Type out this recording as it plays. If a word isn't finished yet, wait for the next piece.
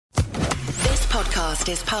podcast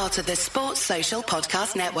is part of the Sports Social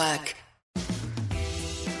Podcast Network.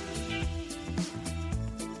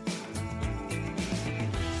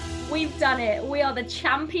 We've done it. We are the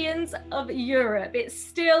champions of Europe. It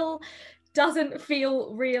still doesn't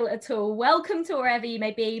feel real at all. Welcome to wherever you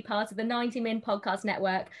may be, part of the 90 Min Podcast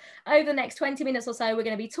Network. Over the next 20 minutes or so, we're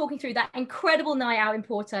going to be talking through that incredible night out in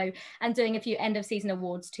Porto and doing a few end of season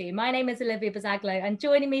awards too. My name is Olivia Bazaglo, and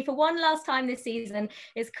joining me for one last time this season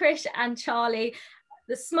is Krish and Charlie.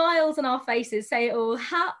 The smiles on our faces say it all.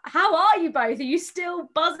 How are you both? Are you still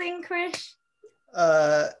buzzing, Krish?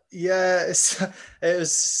 Yeah, it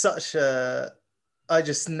was such a... I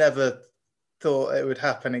just never thought it would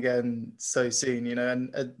happen again so soon, you know,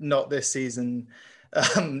 and not this season,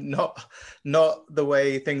 not the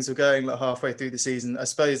way things were going like halfway through the season. I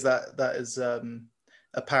suppose that is a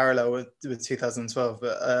parallel with 2012,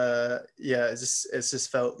 but yeah, it's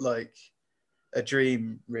just felt like a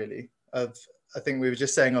dream, really. I think we were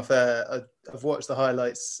just saying off air, I've watched the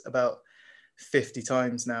highlights about 50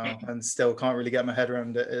 times now and still can't really get my head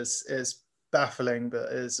around it. It's baffling,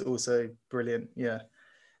 but it's also brilliant. Yeah.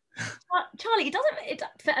 Charlie,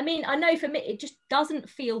 I know for me, it just doesn't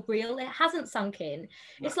feel real. It hasn't sunk in.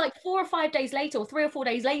 It's like 4 or 5 days later, or 3 or 4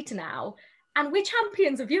 days later now, and we're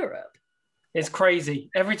champions of Europe. It's crazy.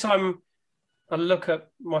 Every time I look at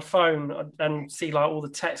my phone and see like all the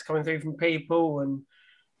text coming through from people, and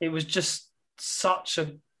it was just such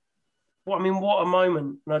a, what a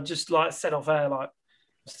moment. And I just like said off air, like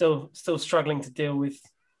still struggling to deal with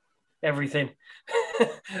everything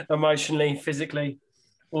emotionally, physically,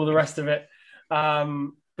 all the rest of it.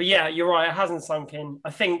 But yeah, you're right. It hasn't sunk in.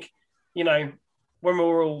 I think, you know, when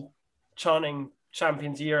we're all chanting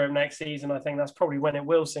champions of Europe next season, I think that's probably when it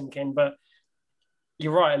will sink in. But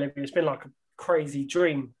you're right, Olivia. It's been like a crazy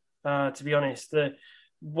dream, to be honest.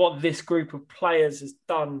 What this group of players has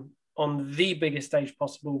done on the biggest stage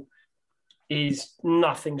possible is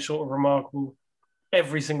nothing short of remarkable.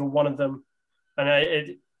 Every single one of them,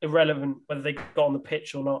 and irrelevant whether they got on the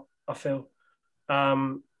pitch or not, I feel.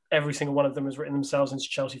 Every single one of them has written themselves into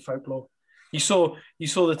Chelsea folklore. You saw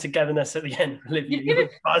the togetherness at the end, Olivia. You were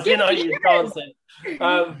dancing.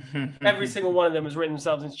 Every single one of them has written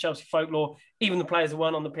themselves into Chelsea folklore. Even the players that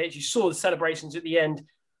weren't on the pitch. You saw the celebrations at the end.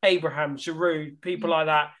 Abraham, Giroud, people like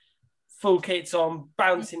that, full kits on,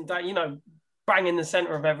 bouncing down, you know, bang in the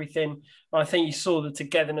centre of everything. I think you saw the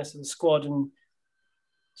togetherness of the squad, and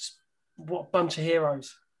what a bunch of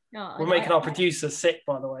heroes. We're making our producer sick,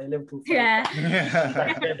 by the way, Liverpool. Yeah.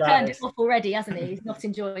 Turned it off already, hasn't he? He's not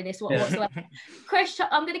enjoying this whatsoever. Krish,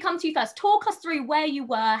 I'm going to come to you first. Talk us through where you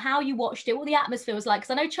were, how you watched it, what the atmosphere was like,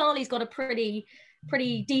 because I know Charlie's got a pretty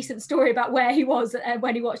decent story about where he was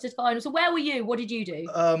when he watched this final. So where were you? What did you do?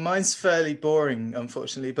 Mine's fairly boring,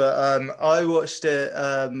 unfortunately, but I watched it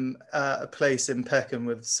at a place in Peckham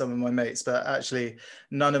with some of my mates, but actually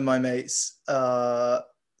none of my mates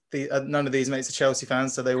none of these mates are Chelsea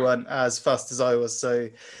fans, so they weren't as fussed as I was. So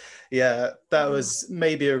yeah, that was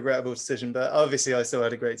maybe a regrettable decision, but obviously I still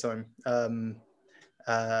had a great time.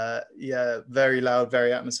 Yeah, very loud,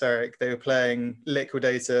 very atmospheric. They were playing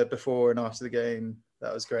Liquidator before and after the game.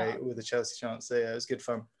 That was great. All the Chelsea chants. So yeah, it was good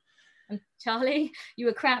fun. And Charlie, you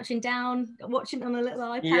were crouching down, watching on a little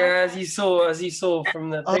iPad. Yeah, as you saw from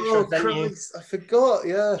the picture. Oh, Christ, I forgot.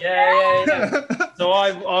 Yeah. Yeah. So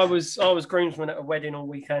I was groomsman at a wedding all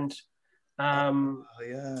weekend. And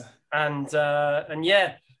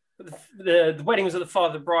yeah, the wedding was at the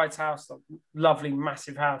father of the bride's house, a lovely,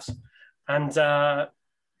 massive house. And about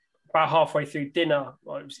halfway through dinner,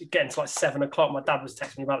 it was getting to like 7 o'clock. My dad was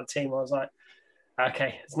texting me about the team. I was like,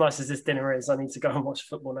 okay, as nice as this dinner is, I need to go and watch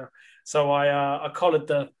football now. So I collared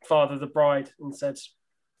the father of the bride and said,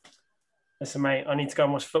 listen, mate, I need to go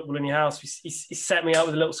and watch football in your house. He set me up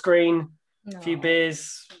with a little screen, a few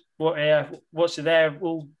beers, watched it there,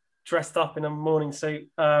 all dressed up in a morning suit.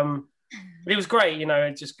 But it was great, you know,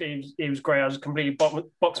 it was great. I just completely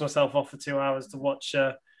boxed myself off for 2 hours to watch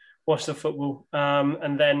the football.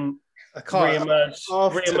 And then re-emerged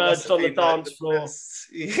on the dance floor.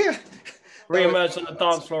 Yeah. Re-emerged on the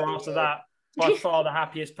dance floor after that. By far the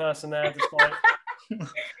happiest person there, despite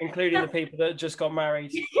including the people that just got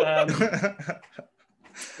married. And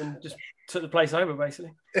just took the place over,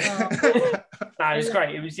 basically. It was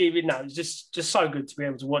great. It was just so good to be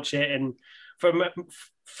able to watch it. And from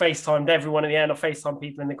FaceTimed everyone at the end. I FaceTime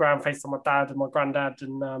people in the ground, FaceTime my dad and my granddad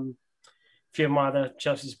and a few of my other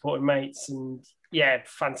Chelsea supporting mates. And yeah,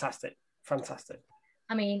 fantastic.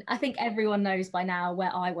 I mean, I think everyone knows by now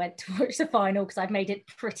where I went to watch the final because I've made it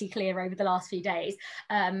pretty clear over the last few days.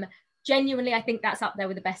 Genuinely, I think that's up there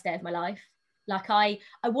with the best day of my life. Like I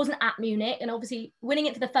wasn't at Munich, and obviously winning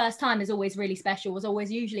it for the first time is always really special, was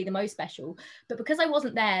always usually the most special. But because I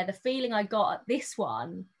wasn't there, the feeling I got at this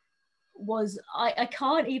one was, I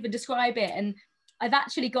can't even describe it. And I've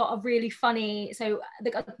actually got a really funny, so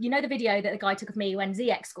the video that the guy took of me when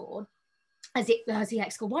Ziyech scored,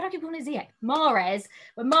 Ziyech scored, why do I keep calling it Ziyech? Mahrez,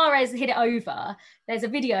 when Mahrez hit it over, there's a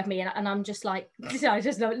video of me and I'm just like,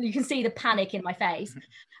 you can see the panic in my face.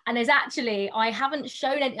 And there's actually, I haven't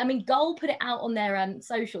shown it. I mean, Goal put it out on their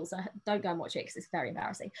socials, so don't go and watch it because it's very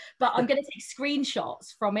embarrassing. But I'm going to take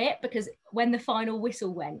screenshots from it, because when the final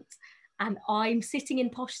whistle went, and I'm sitting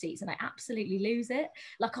in posh seats and I absolutely lose it.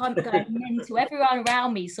 Like I'm going mental. Everyone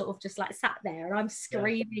around me sort of just like sat there and I'm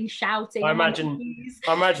screaming, shouting. I imagine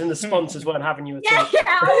the sponsors weren't having you at all. Yeah,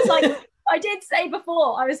 I was like, I did say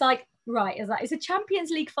before, I was like, right, it's a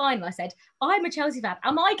Champions League final. I said, I'm a Chelsea fan.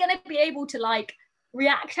 Am I going to be able to like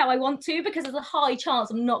react how I want to? Because there's a high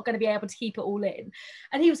chance I'm not going to be able to keep it all in.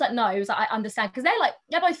 And he was like, no, he was like, I understand. Because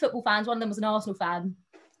they're both football fans. One of them was an Arsenal fan.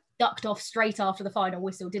 Ducked off straight after the final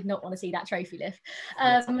whistle, did not want to see that trophy lift.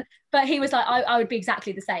 But he was like, I would be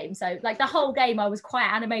exactly the same. So like the whole game, I was quite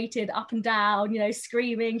animated, up and down,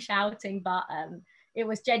 screaming, shouting. But it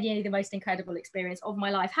was genuinely the most incredible experience of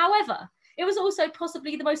my life. However, it was also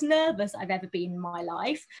possibly the most nervous I've ever been in my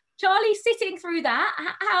life. Charlie, sitting through that,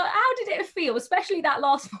 how did it feel, especially that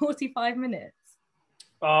last 45 minutes?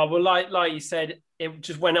 Well, like you said, it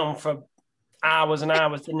just went on for hours and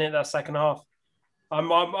hours, didn't it, that second half? I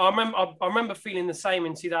remember feeling the same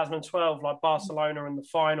in 2012, like Barcelona in the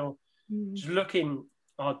final, just looking,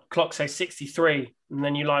 clock says 63, and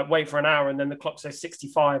then you like wait for an hour, and then the clock says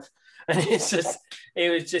 65, and it was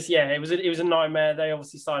a nightmare. They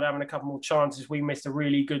obviously started having a couple more chances. We missed a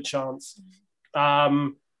really good chance, but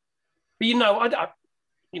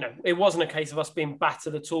it wasn't a case of us being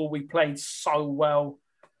battered at all. We played so well.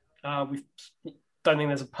 We don't think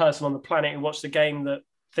there's a person on the planet who watched the game that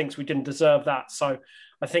thinks we didn't deserve that. So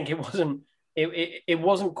I think it wasn't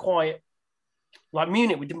quite like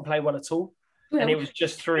Munich. We didn't play well at all, and it was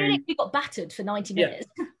just through. Munich, we got battered for 90 minutes.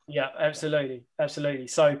 Yeah, absolutely.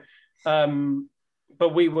 So,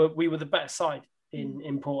 but we were the better side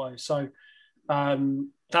in Porto. So that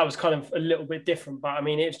was kind of a little bit different. But I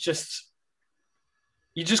mean, it's just,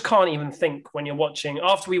 you just can't even think when you're watching.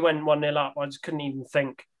 After we went 1-0 up, I just couldn't even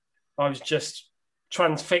think. I was just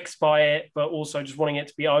transfixed by it, but also just wanting it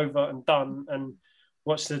to be over and done and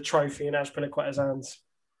watch the trophy in Azpilicueta's hands.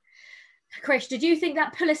 Chris, did you think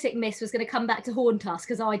that Pulisic miss was going to come back to haunt us?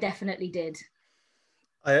 Because I definitely did.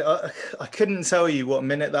 I couldn't tell you what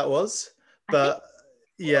minute that was, but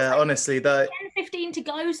yeah, honestly, that 10-15 to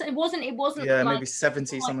go, so it wasn't yeah, like, maybe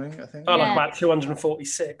 70 something, I think. Like about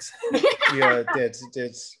 246. Yeah, it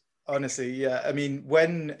did. Honestly, yeah. I mean,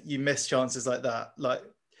 when you miss chances like that, like,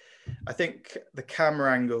 I think the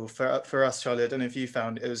camera angle for us, Charlie, I don't know if you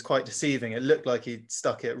found it was quite deceiving. It looked like he'd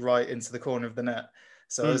stuck it right into the corner of the net.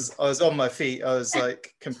 So I was on my feet. I was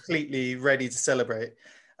like completely ready to celebrate.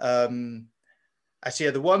 Actually,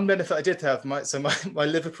 yeah, the one benefit I did have, my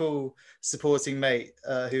Liverpool supporting mate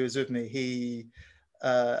who was with me, he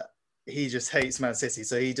just hates Man City.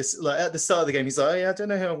 So he just, like, at the start of the game, he's like, oh, yeah, I don't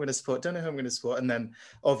know who I'm going to support. And then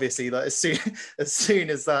obviously, like, as soon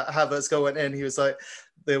as that Havertz goal went in, he was like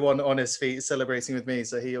the one on his feet celebrating with me.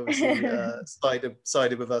 So he obviously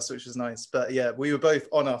sided with us, which was nice. But yeah, we were both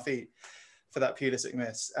on our feet for that Pulisic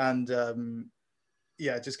miss. And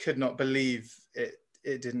yeah, just could not believe it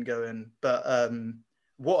didn't go in. But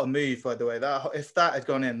what a move, by the way. That if that had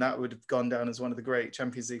gone in, that would have gone down as one of the great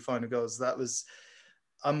Champions League final goals. That was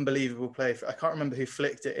unbelievable play. I can't remember who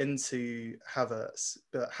flicked it into Havertz,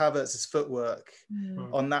 but Havertz's footwork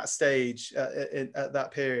on that stage at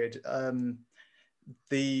that period,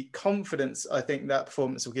 the confidence I think that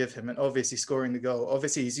performance will give him, and obviously scoring the goal.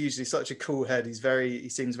 Obviously, he's usually such a cool head. He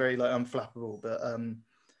seems very like unflappable, but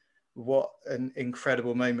what an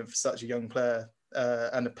incredible moment for such a young player.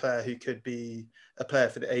 And a player who could be a player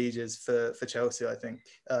for the ages for Chelsea, I think.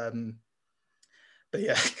 But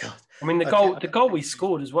yeah, God. I mean, the goal we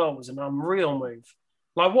scored as well was an unreal move.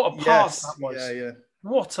 Like, what a pass that was! Yeah.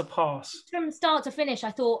 What a pass! From start to finish,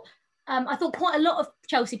 I thought quite a lot of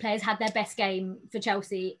Chelsea players had their best game for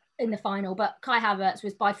Chelsea in the final, but Kai Havertz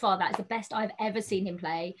was by far, that is the best I've ever seen him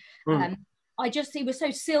play. He was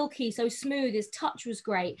so silky, so smooth. His touch was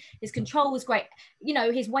great. His control was great. You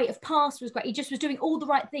know, his weight of pass was great. He just was doing all the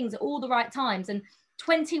right things at all the right times. And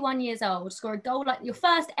 21 years old, score a goal like your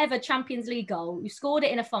first ever Champions League goal. You scored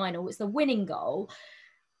it in a final. It's the winning goal.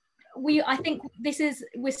 I think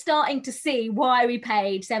we're starting to see why we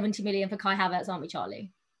paid 70 million for Kai Havertz, aren't we,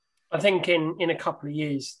 Charlie? I think in a couple of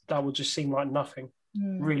years, that will just seem like nothing.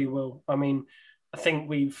 really will. I mean, I think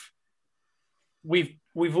we've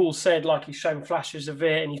all said, like, he's shown flashes of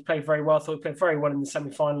it and he's played very well. I thought he played very well in the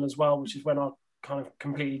semi-final as well, which is when I kind of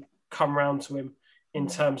completely come round to him in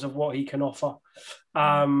terms of what he can offer.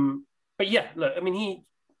 But yeah, look, I mean,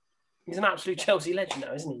 he's an absolute Chelsea legend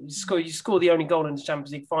now, isn't he? You score the only goal in the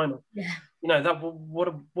Champions League final. Yeah. You know, that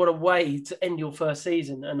what a way to end your first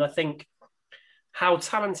season. And I think how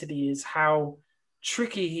talented he is, how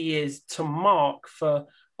tricky he is to mark for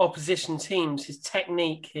opposition teams, his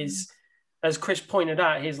technique, his, as Chris pointed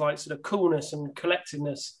out, his like sort of coolness and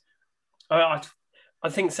collectedness. I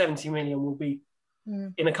think 70 million will be,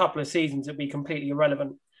 in a couple of seasons, it'll be completely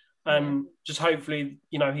irrelevant. Just hopefully,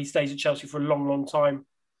 you know, he stays at Chelsea for a long, long time.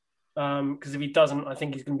 Because if he doesn't, I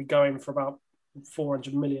think he's going to be going for about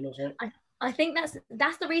 400 million or something. I think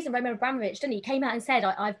that's the reason Roman Abramovich, didn't he? He came out and said,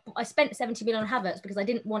 I spent 70 million on Havertz because I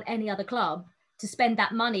didn't want any other club to spend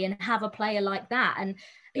that money and have a player like that. And,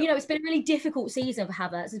 you know, it's been a really difficult season for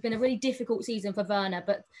Havertz. It's been a really difficult season for Werner.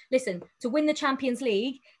 But listen, to win the Champions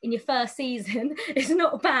League in your first season is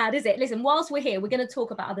not bad, is it? Listen, whilst we're here, we're going to talk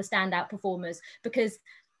about other standout performers because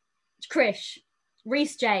Chris,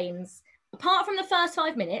 Reece James, apart from the first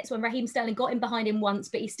 5 minutes when Raheem Sterling got in behind him once,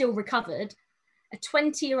 but he still recovered, a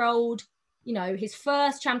 20-year-old, you know, his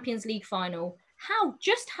first Champions League final, how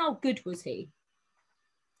good was he?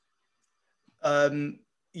 I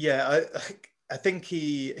think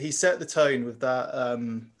he set the tone with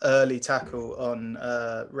that early tackle on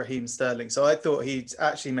Raheem Sterling. So I thought he'd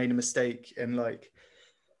actually made a mistake in like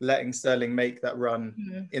letting Sterling make that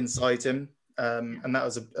run inside him. And that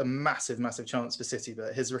was a massive, massive chance for City.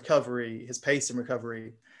 But his recovery, his pace and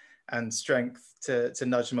recovery and strength to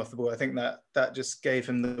nudge him off the ball, I think that just gave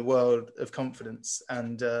him the world of confidence.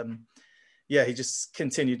 And he just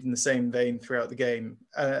continued in the same vein throughout the game.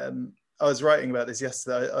 I was writing about this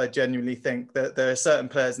yesterday. I genuinely think that there are certain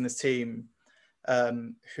players in this team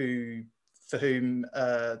for whom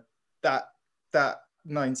that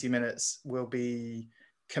 90 minutes will be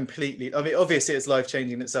completely, I mean, obviously it's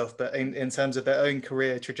life-changing in itself, but in terms of their own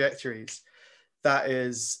career trajectories,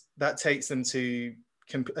 that takes them to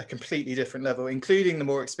a completely different level, including the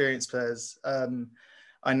more experienced players.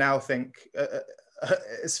 I now think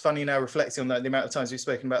it's funny now reflecting on that, the amount of times we've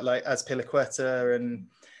spoken about like Azpilicueta and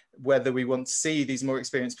whether we want to see these more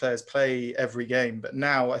experienced players play every game. But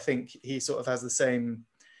now I think he sort of has the same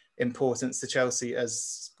importance to Chelsea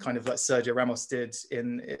as kind of like Sergio Ramos did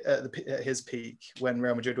at his peak when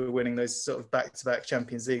Real Madrid were winning those sort of back-to-back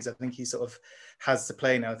Champions Leagues. I think he sort of has to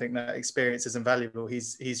play now. I think that experience is invaluable.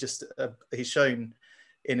 He's shown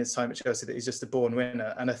in his time at Chelsea that he's just a born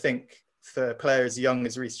winner. And I think for a player as young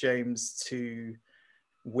as Reece James to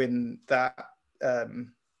win that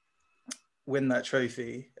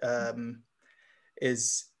trophy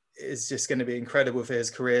is just going to be incredible for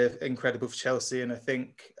his career, incredible for Chelsea. And I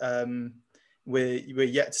think we're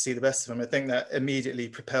yet to see the best of him. I think that immediately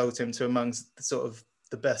propelled him to amongst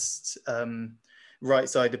the best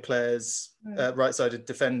right-sided players, right-sided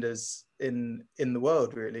defenders in the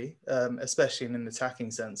world, really, especially in an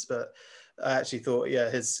attacking sense. But I actually thought,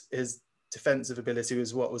 his defensive ability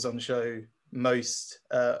was what was on show most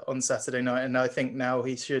on Saturday night. And I think now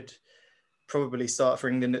he should probably start for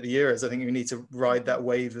England at the Euros. I think we need to ride that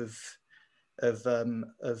wave of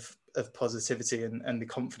positivity and the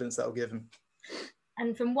confidence that will give him.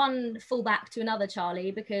 And from one fullback to another,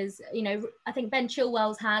 Charlie, because, you know, I think Ben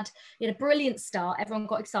Chilwell's had a brilliant start. Everyone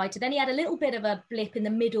got excited. Then he had a little bit of a blip in the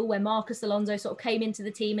middle where Marcus Alonso sort of came into the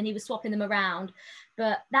team and he was swapping them around.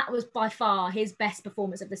 But that was by far his best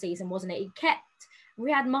performance of the season, wasn't it? He kept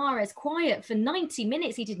Riyad Mahrez quiet for 90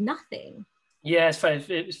 minutes. He did nothing. Yeah, it's funny.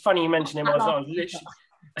 It's funny you mentioned him. I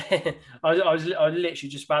was literally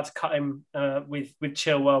just about to cut him with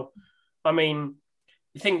Chilwell. I mean,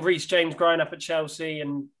 you think Reece James growing up at Chelsea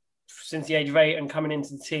and since the age of 8 and coming into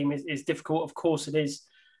the team is difficult. Of course it is.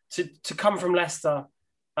 To come from Leicester,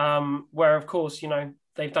 where of course, you know,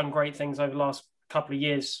 they've done great things over the last couple of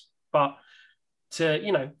years, but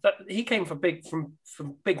he came from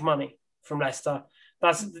big money from Leicester.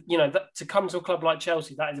 That's, you know, to come to a club like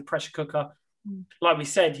Chelsea, that is a pressure cooker. Like we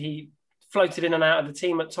said, he floated in and out of the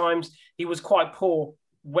team at times. He was quite poor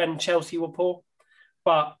when Chelsea were poor,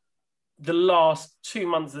 but the last 2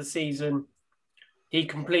 months of the season, he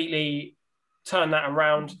completely turned that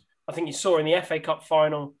around. I think you saw in the FA Cup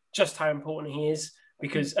final just how important he is,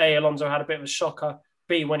 because A, Alonso had a bit of a shocker.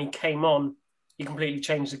 B, when he came on, he completely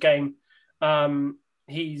changed the game.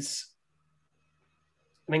 He's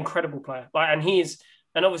an incredible player.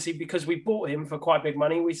 And obviously because we bought him for quite big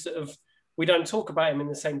money, we don't talk about him in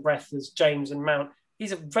the same breath as James and Mount.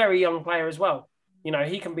 He's a very young player as well. You know,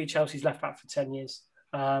 he can be Chelsea's left back for 10 years.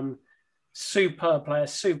 Superb player,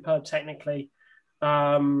 superb technically.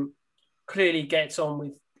 Clearly gets on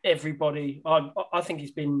with everybody. I think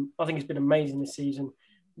he's been amazing this season.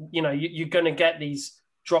 You know, you're going to get these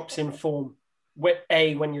drops in form.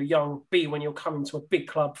 A, when you're young. B, when you're coming to a big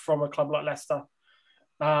club from a club like Leicester.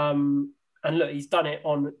 And look, he's done it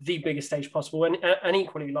on the biggest stage possible. And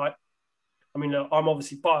equally, like, I mean, look, I'm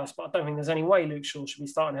obviously biased, but I don't think there's any way Luke Shaw should be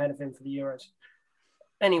starting ahead of him for the Euros.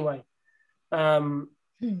 Anyway,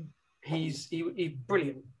 he's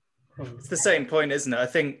brilliant. It's the same point, isn't it? I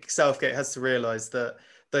think Southgate has to realise that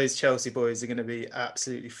those Chelsea boys are going to be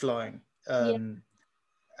absolutely flying.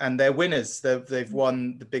 And they're winners. They've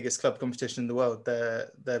won the biggest club competition in the world.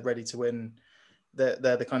 They're ready to win.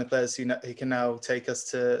 They're the kind of players who can now take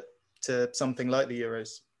us to something like the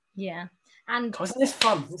Euros. Yeah. And isn't this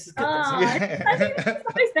fun? This is good. I think it's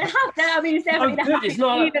supposed to have that. I mean, it's definitely the happiest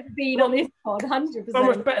we've ever been on this pod, 100%. So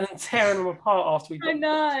much better than tearing them apart after we got. I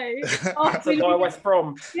know. By West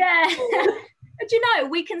Brom. Yeah. But you know,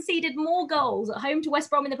 we conceded more goals at home to West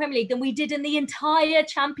Brom in the Premier League than we did in the entire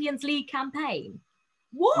Champions League campaign.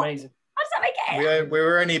 What? Amazing. How does that make it? We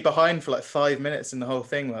were only behind for like 5 minutes in the whole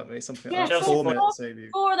thing, weren't we? Something like that. 4 minutes maybe.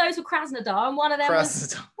 4 of those were Krasnodar, and one of them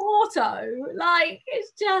was Porto. Like,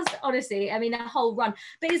 it's just, honestly, I mean, that whole run.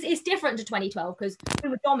 But it's different to 2012 because we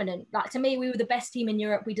were dominant. Like, to me, we were the best team in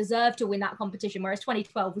Europe. We deserved to win that competition, whereas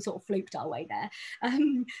 2012, we sort of fluked our way there.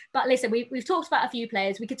 But listen, we've talked about a few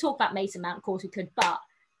players. We could talk about Mason Mount, of course we could, but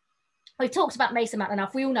we've talked about Mason Mount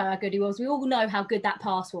enough. We all know how good he was. We all know how good that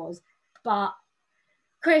pass was. But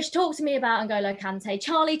Krish, talk to me about N'Golo Kante.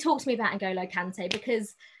 Charlie, talk to me about N'Golo Kante,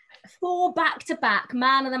 because 4 back-to-back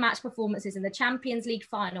man of the match performances in the Champions League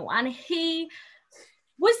final, and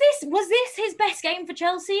was this his best game for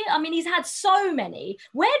Chelsea? I mean, he's had so many.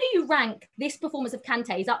 Where do you rank this performance of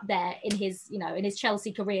Kante's up there in his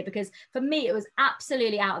Chelsea career? Because for me, it was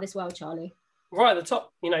absolutely out of this world, Charlie. Right at the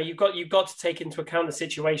top. You know, you've got to take into account the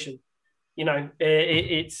situation. You know,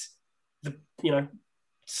 it's the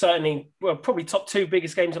certainly, well, probably top 2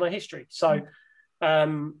 biggest games in our history. So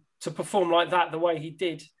to perform like that, the way he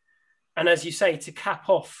did, and as you say, to cap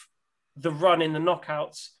off the run in the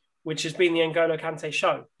knockouts, which has been the N'Golo Kante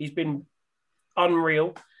show. He's been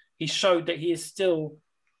unreal. He showed that he is still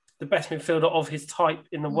the best midfielder of his type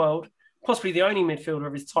in the world, possibly the only midfielder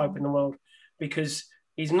of his type in the world, because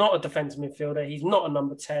he's not a defensive midfielder. He's not a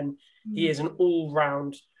number 10. He is an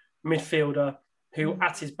all-round midfielder who,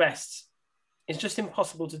 at his best, it's just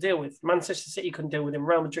impossible to deal with. Manchester City couldn't deal with him.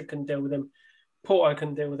 Real Madrid couldn't deal with him. Porto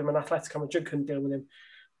couldn't deal with him. And Atletico Madrid couldn't deal with him.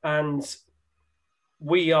 And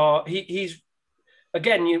he's,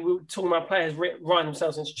 again, you were talking about players writing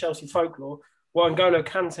themselves into Chelsea folklore. What N'Golo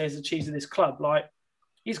Kante has achieved at this club, like,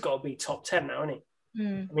 he's got to be top 10 now, isn't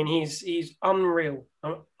he? I mean, he's unreal.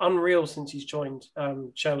 Unreal since he's joined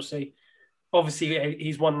Chelsea. Obviously,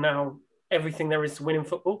 he's won now everything there is to win in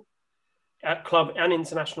football at club and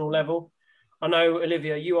international level. I know,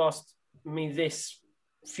 Olivia, you asked me this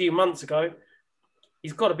a few months ago.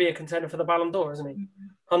 He's got to be a contender for the Ballon d'Or, isn't he?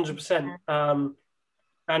 100%.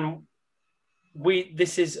 And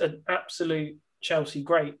this is an absolute Chelsea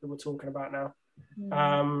great that we're talking about now.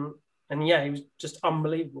 And yeah, he was just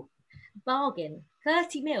unbelievable. Bargain,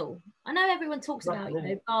 30 mil. I know everyone talks about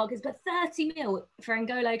bargains, but 30 mil for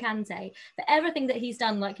N'Golo Kante, for everything that he's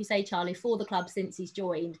done, like you say, Charlie, for the club since he's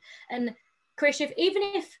joined. And Krish, even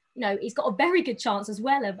if he's got a very good chance as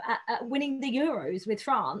well of at winning the Euros with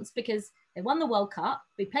France, because they won the World Cup.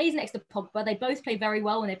 He plays next to Pogba. They both play very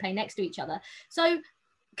well when they play next to each other. So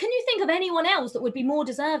can you think of anyone else that would be more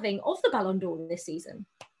deserving of the Ballon d'Or this season?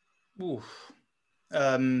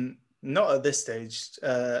 Not at this stage.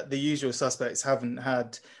 The usual suspects haven't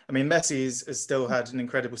had... I mean, Messi has still had an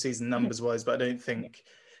incredible season numbers-wise, but I don't think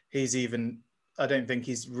he's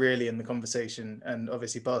really in the conversation. And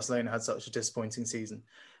obviously Barcelona had such a disappointing season.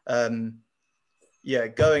 Going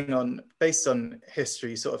on, based on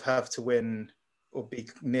history, you sort of have to win or be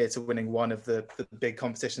near to winning one of the big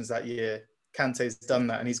competitions that year. Kante's done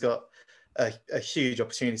that, and he's got a huge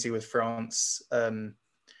opportunity with France in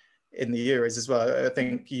the Euros as well. I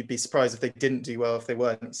think you'd be surprised if they didn't do well if they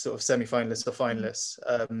weren't sort of semi-finalists or finalists.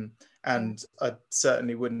 And I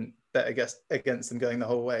certainly wouldn't bet against them going the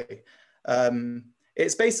whole way.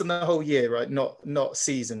 It's based on the whole year, right? Not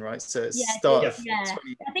season, right? So it's start of 20...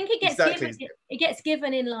 I think it gets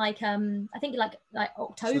given in like I think like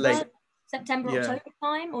October, September, October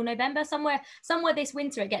time, or November, somewhere this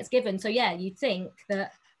winter it gets given. So yeah, you'd think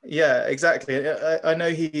that. Yeah, exactly. I know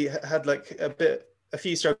he had like a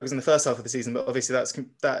few struggles in the first half of the season, but obviously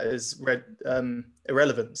that is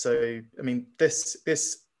irrelevant. So I mean, this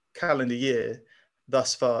calendar year,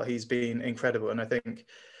 thus far, he's been incredible. And I think,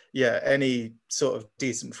 yeah, any sort of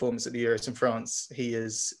decent performance at the Euros in France, he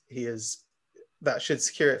is that should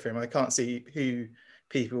secure it for him. I can't see who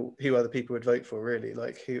other people would vote for, really.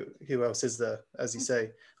 Like, who else is there, as you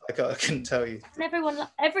say? I couldn't tell you. And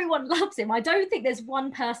everyone loves him. I don't think there's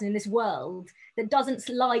one person in this world that doesn't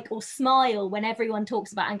like or smile when everyone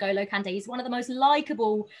talks about N'Golo Kante. He's one of the most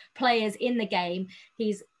likable players in the game.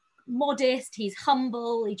 He's modest, he's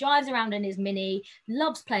humble, he drives around in his Mini,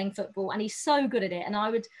 loves playing football, and he's so good at it. And I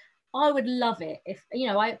would love it if,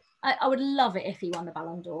 I would love it if he won the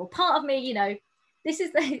Ballon d'Or. Part of me, this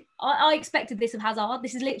is I expected this of Hazard.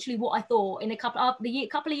 This is literally what I thought in a couple of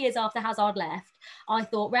years after Hazard left. I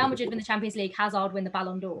thought Real Madrid win the Champions League, Hazard win the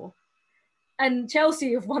Ballon d'Or. And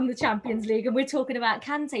Chelsea have won the Champions League, and we're talking about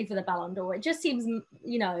Kante for the Ballon d'Or. It just seems,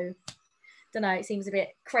 don't know, it seems a bit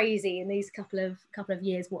crazy in these couple of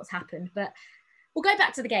years what's happened. But we'll go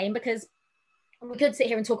back to the game, because we could sit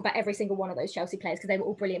here and talk about every single one of those Chelsea players because they were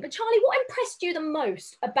all brilliant. But Charlie, what impressed you the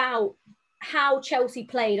most about how Chelsea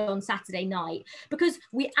played on Saturday night? Because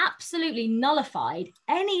we absolutely nullified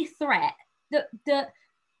any threat that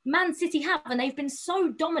Man City have, and they've been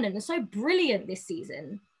so dominant and so brilliant this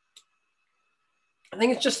season. I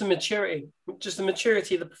think it's just the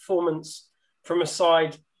maturity of the performance from a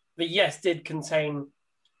side that, yes, did contain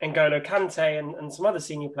N'Golo Kante and some other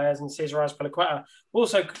senior players, and Cesar Azpilicueta,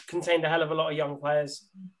 also contained a hell of a lot of young players.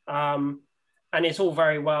 And it's all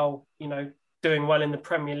very well, doing well in the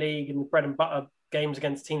Premier League and the bread and butter games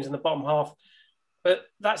against teams in the bottom half. But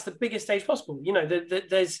that's the biggest stage possible.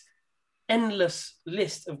 There's endless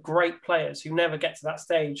list of great players who never get to that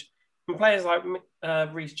stage. And players like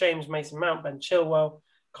Reece James, Mason Mount, Ben Chilwell,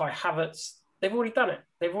 Kai Havertz, they've already done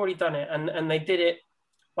it. And they did it,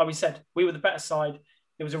 like we said, we were the better side.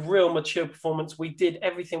 It was a real mature performance. We did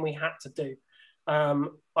everything we had to do.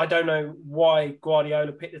 I don't know why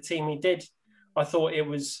Guardiola picked the team he did. I thought it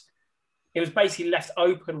was basically left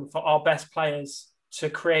open for our best players to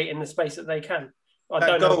create in the space that they can.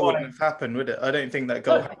 That goal wouldn't have happened, would it? I don't think that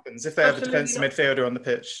goal happens. If they have a defensive midfielder on the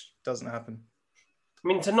pitch, it doesn't happen. I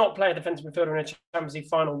mean, to not play a defensive midfielder in a Champions League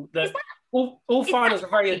final, all finals are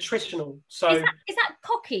very attritional. So is that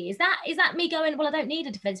cocky? Is that me going, well, I don't need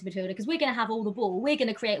a defensive midfielder because we're going to have all the ball. We're going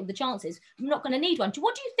to create all the chances. I'm not going to need one.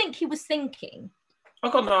 What do you think he was thinking?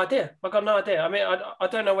 I've got no idea. I mean, I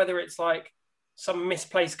don't know whether it's like some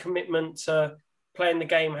misplaced commitment to playing the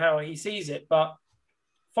game how he sees it, but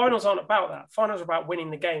finals aren't about that. Finals are about winning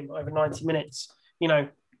the game over 90 minutes.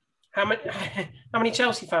 How many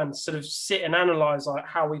Chelsea fans sort of sit and analyse like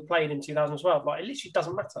how we played in 2012? Like, it literally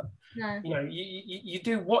doesn't matter. No. You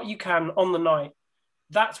do what you can on the night.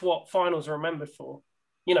 That's what finals are remembered for.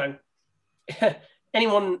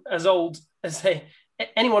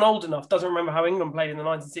 Anyone old enough doesn't remember how England played in the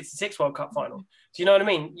 1966 World Cup final. Do you know what I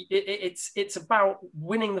mean? It's about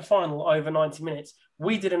winning the final over 90 minutes.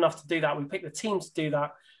 We did enough to do that. We picked the team to do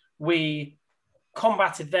that. We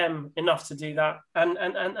combated them enough to do that, and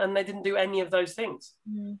they didn't do any of those things.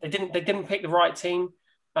 They didn't pick the right team.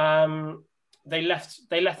 They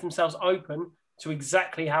left themselves open to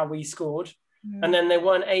exactly how we scored, and then they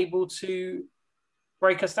weren't able to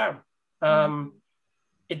break us down.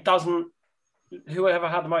 It doesn't. Whoever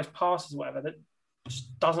had the most passes, whatever, that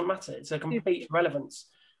just doesn't matter. It's a complete irrelevance.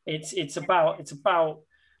 It's about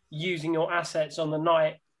using your assets on the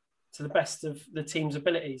night to the best of the team's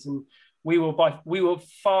abilities, and we were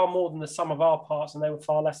far more than the sum of our parts, and they were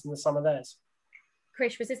far less than the sum of theirs.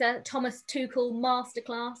 Krish, was this a Thomas Tuchel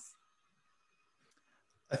masterclass?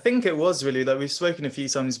 I think it was really. Like, we've spoken a few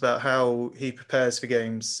times about how he prepares for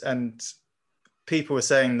games, and people were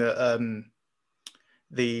saying that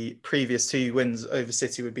the previous 2 wins over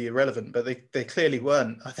City would be irrelevant, but they clearly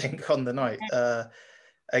weren't, I think, on the night.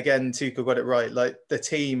 Again, Tuchel got it right. Like, the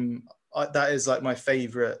team, that is like my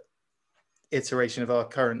favourite iteration of our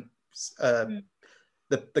current,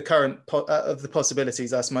 the current of the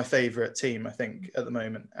possibilities. That's my favourite team, I think, at the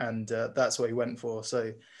moment. And that's what he went for.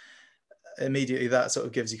 So immediately that sort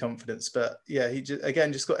of gives you confidence. But yeah, he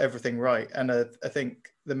just got everything right. And I think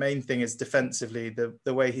the main thing is defensively,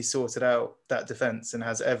 the way he sorted out that defence and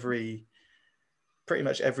has pretty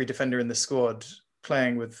much every defender in the squad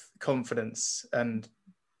playing with confidence and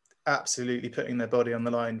absolutely putting their body on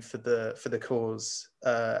the line for the cause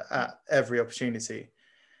at every opportunity.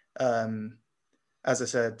 As I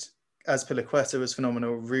said, Azpilicueta was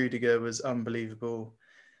phenomenal. Rudiger was unbelievable.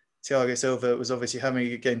 Thiago Silva was obviously having a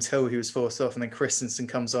good game till he was forced off, and then Christensen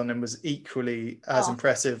comes on and was equally as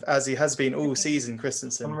impressive as he has been all season.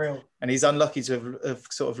 Christensen, unreal. And he's unlucky to have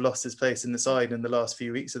sort of lost his place in the side in the last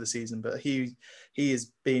few weeks of the season, but he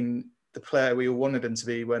has been the player we all wanted him to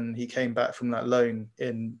be when he came back from that loan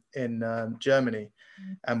in Germany,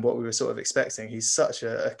 and what we were sort of expecting. He's such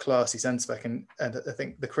a classy centre-back, and I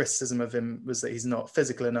think the criticism of him was that he's not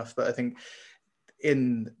physical enough, but I think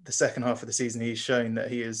in the second half of the season he's shown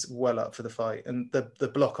that he is well up for the fight. And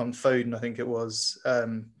the block on Foden, I think it was,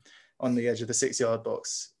 on the edge of the 6-yard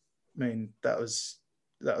box, I mean, that was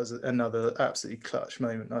another absolutely clutch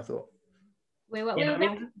moment, I thought.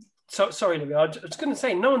 Sorry, Olivia, I was going to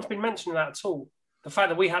say, no one's been mentioning that at all. The fact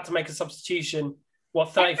that we had to make a substitution,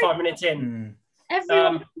 35 minutes in.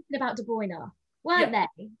 Everyone was talking about De Bruyne, weren't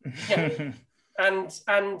they? Yeah. and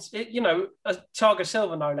Thiago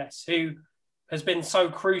Silva, no less, who has been so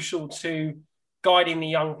crucial to guiding the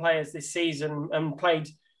young players this season and played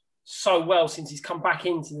so well since he's come back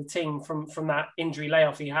into the team from that injury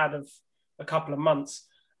layoff he had of a couple of months.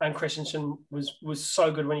 And Christensen was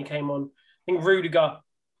so good when he came on. I think Rudiger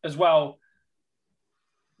as well,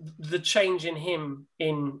 the change in him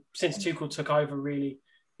since Tuchel took over really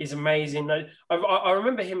is amazing. I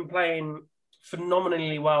remember him playing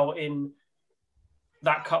phenomenally well in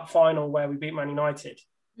that cup final where we beat Man United.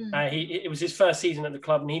 It was his first season at the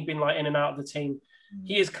club, and he'd been like in and out of the team.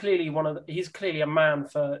 He is clearly he's clearly a man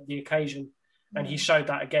for the occasion, and he showed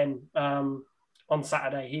that again on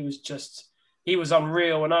Saturday. He was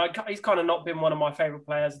unreal, and he's kind of not been one of my favourite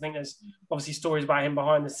players. I think there's obviously stories about him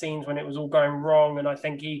behind the scenes when it was all going wrong, and I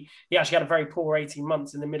think he actually had a very poor 18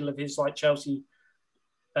 months in the middle of his Chelsea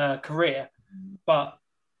career, but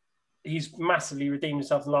he's massively redeemed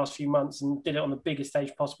himself in the last few months and did it on the biggest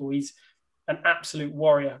stage possible. He's an absolute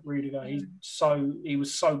warrior, Rudiger. He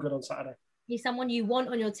was so good on Saturday. He's someone you want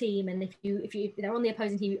on your team, and if they're on the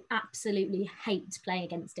opposing team, you absolutely hate playing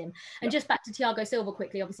against him. And just back to Thiago Silva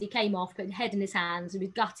quickly, obviously he came off, put his head in his hands, he was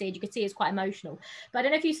gutted. You could see he was quite emotional. But I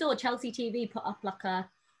don't know if you saw Chelsea TV put up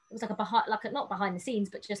not behind the scenes,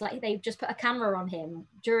 but just like they just put a camera on him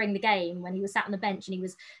during the game when he was sat on the bench and he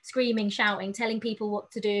was screaming, shouting, telling people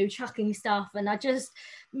what to do, chucking stuff. And I just,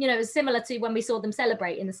 it was similar to when we saw them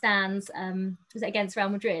celebrate in the stands, was it against Real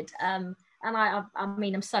Madrid? And I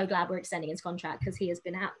mean, I'm so glad we're extending his contract because he has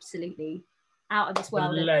been absolutely out of this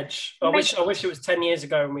world. Ledge. I wish it was 10 years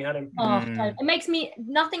ago when we had him.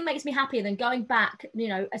 Nothing makes me happier than going back,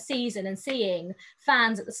 a season and seeing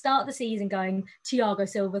fans at the start of the season going, Thiago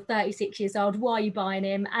Silva, 36 years old, why are you buying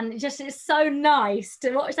him? And it's so nice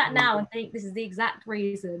to watch that now and think this is the exact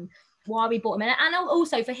reason why we bought him. And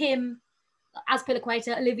also for him,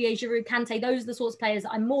 Azpilicueta, Olivier Giroud, Kante, those are the sorts of players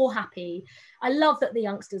that I'm more happy. I love that the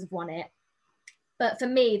youngsters have won it. But for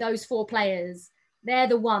me, those 4 players, they're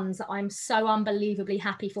the ones that I'm so unbelievably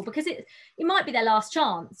happy for, because it might be their last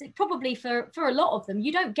chance. It probably for a lot of them,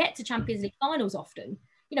 you don't get to Champions League finals often.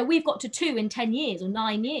 We've got to 2 in 10 years or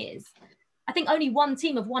 9 years. I think only one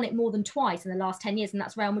team have won it more than twice in the last 10 years, and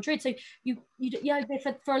that's Real Madrid. So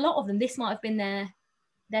for a lot of them, this might have been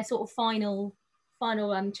their sort of final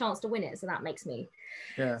chance to win it. So that makes me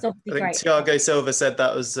I think great. Thiago Silva said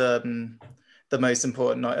that was the most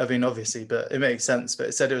important night. I mean, obviously, but it makes sense. But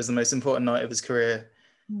it said it was the most important night of his career.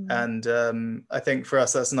 And I think for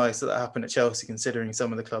us, that's nice that happened at Chelsea, considering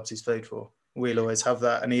some of the clubs he's played for. We'll always have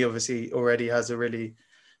that. And he obviously already has a really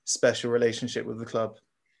special relationship with the club.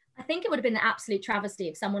 I think it would have been an absolute travesty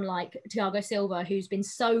if someone like Thiago Silva, who's been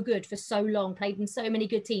so good for so long, played in so many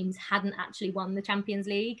good teams, hadn't actually won the Champions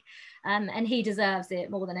League. And he deserves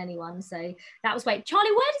it more than anyone. So that was great.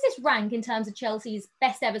 Charlie, where does this rank in terms of Chelsea's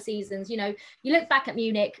best ever seasons? You look back at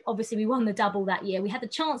Munich, obviously we won the double that year. We had the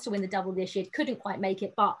chance to win the double this year, couldn't quite make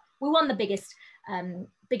it, but we won the biggest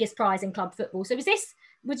prize in club football. So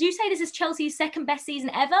would you say this is Chelsea's second best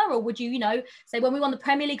season ever? Or would you, say when we won the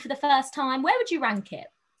Premier League for the first time, where would you rank it?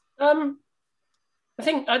 I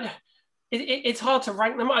think it's hard to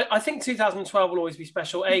rank them. I think 2012 will always be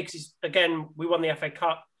special. Because again, we won the FA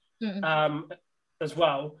Cup as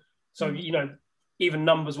well. So, even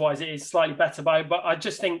numbers-wise, it is slightly better. But I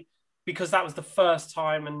just think because that was the first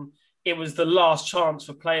time and it was the last chance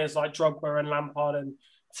for players like Drogba and Lampard and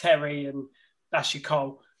Terry and Ashley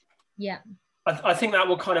Cole. Yeah. I think that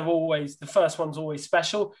will kind of always, the first one's always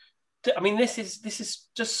special. I mean, this is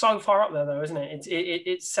just so far up there, though, isn't it?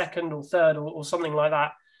 It's second or third or something like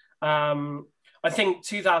that. I think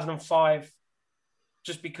 2005,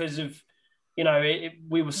 just because of,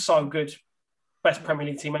 we were so good, best Premier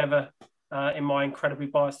League team ever, in my incredibly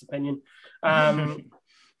biased opinion. But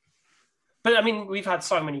I mean, we've had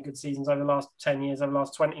so many good seasons over the last 10 years, over the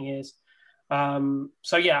last 20 years.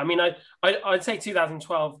 So yeah, I mean, I'd say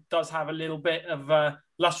 2012 does have a little bit of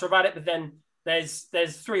luster about it, but then there's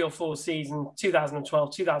 3 or 4 seasons,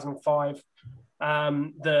 2012, 2005,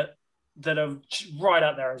 that are right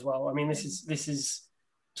out there as well. I mean, this is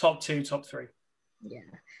top 2, top 3. Yeah,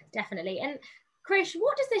 definitely. And Krish,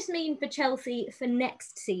 what does this mean for Chelsea for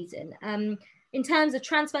next season? In terms of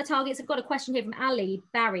transfer targets, I've got a question here from Ali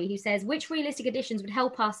Barry, who says, which realistic additions would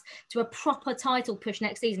help us to a proper title push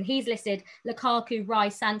next season? He's listed Lukaku,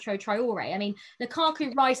 Rice, Sancho, Traore. I mean,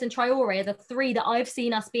 Lukaku, Rice and Traore are the 3 that I've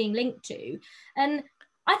seen us being linked to. And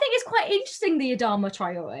I think it's quite interesting, the Adama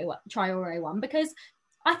Traore one, because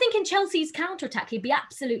I think in Chelsea's counter-attack, he'd be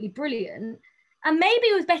absolutely brilliant. And maybe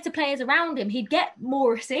with better players around him, he'd get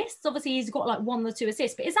more assists. Obviously, he's got like 1 or 2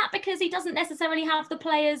 assists. But is that because he doesn't necessarily have the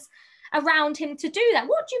players around him to do that?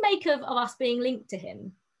 What do you make of us being linked to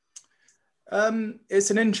him?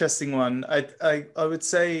 It's an interesting one. I would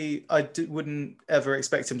say wouldn't ever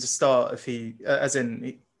expect him to start if he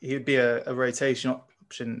would be a rotation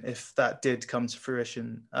option if that did come to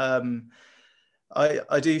fruition.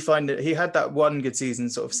 I do find that he had that one good season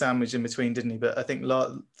sort of sandwiched in between, didn't he? But I think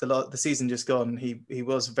the season just gone, he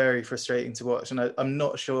was very frustrating to watch, and I'm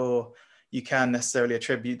not sure you can necessarily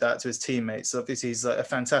attribute that to his teammates. Obviously, he's like a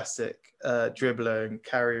fantastic dribbler and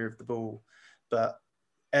carrier of the ball, but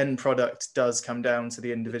end product does come down to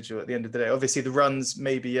the individual at the end of the day. Obviously, the runs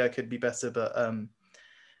maybe could be better, but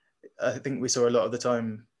I think we saw a lot of the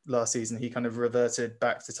time last season he kind of reverted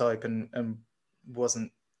back to type and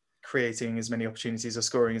wasn't creating as many opportunities or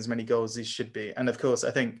scoring as many goals as he should be. And of course,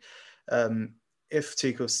 I think if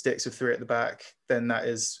Tuchel sticks with 3 at the back, then that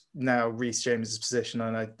is now Reece James's position,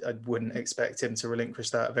 and I wouldn't expect him to relinquish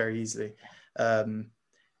that very easily.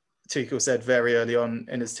 Tuchel said very early on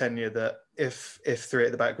in his tenure that if 3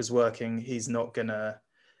 at the back was working, he's not gonna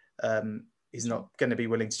be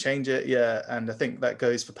willing to change it. Yeah, and I think that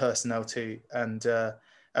goes for personnel too. And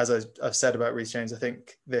as I've said about Reece James, I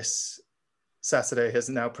think this Saturday has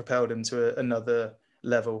now propelled him to another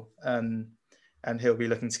level. And he'll be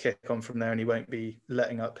looking to kick on from there, and he won't be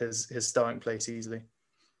letting up his starting place easily.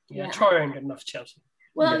 Yeah, Traore ain't good enough for Chelsea.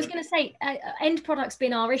 Well, I was going to say, end product's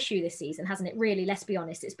been our issue this season, hasn't it? Really, let's be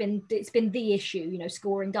honest. It's been the issue,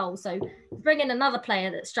 scoring goals. So bringing another player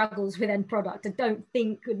that struggles with end product, I don't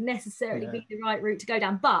think could necessarily be the right route to go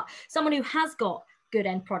down. But someone who has got good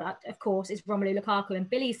end product, of course, is Romelu Lukaku. And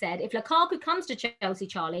Billy said, if Lukaku comes to Chelsea,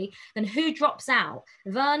 Charlie, then who drops out?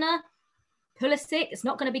 Werner, Pulisic? It's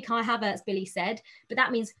not going to be Kai Havertz, Billy said. But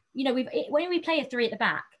that means, when we play a 3 at the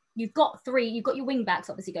back, you've got your wing backs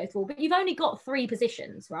obviously go forward, but you've only got 3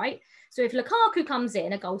 positions, right? So if Lukaku comes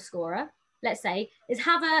in, a goal scorer, let's say, is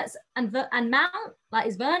Havertz and Mount, like,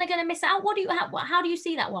 is Werner going to miss out? How do you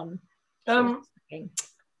see that one? I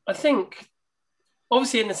think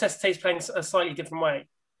obviously it necessitates playing a slightly different way,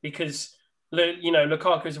 because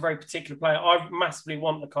Lukaku is a very particular player. I massively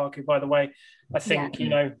want Lukaku, by the way. I think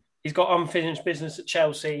he's got unfinished business at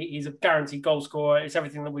Chelsea. He's a guaranteed goal scorer. It's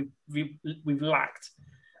everything that we've lacked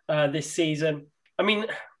this season. I mean,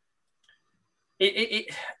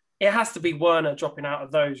 it has to be Werner dropping out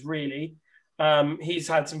of those, really. He's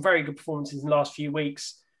had some very good performances in the last few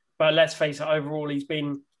weeks, but let's face it, overall he's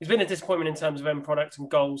been a disappointment in terms of end product and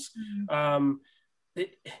goals. The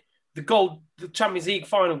Champions League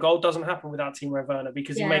final goal doesn't happen without Timo Werner,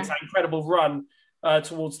 because he makes that incredible run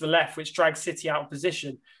towards the left, which drags City out of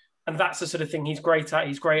position. And that's the sort of thing he's great at.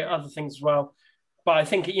 He's great at other things as well. But I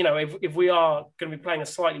think, if we are going to be playing a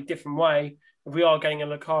slightly different way, if we are getting a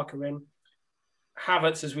Lukaku in,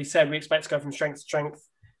 Havertz, as we said, we expect to go from strength to strength.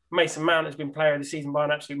 Mason Mount has been player of the season by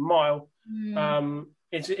an absolute mile.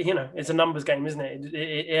 It's a numbers game, isn't it?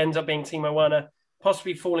 It ends up being Timo Werner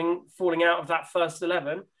possibly falling out of that first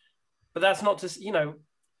 11. But that's not just,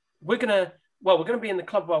 we're going to be in the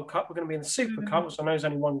Club World Cup. We're going to be in the Super Cup, which I know is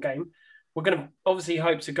only one game. We're going to obviously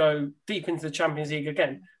hope to go deep into the Champions League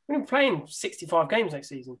again. We're going to be playing 65 games next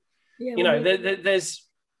season. Yeah, there's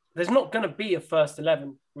not going to be a first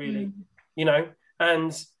 11, really,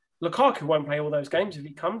 and Lukaku won't play all those games if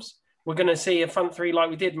he comes. We're going to see a front 3 like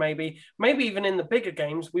we did maybe even in the bigger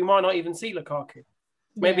games, we might not even see Lukaku.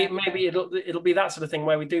 Maybe it'll be that sort of thing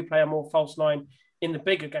where we do play a more false 9 in the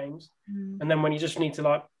bigger games. And then when you just need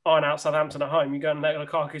to iron out Southampton at home, you go and let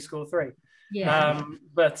Lukaku score 3. Yeah.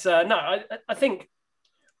 I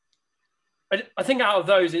think out of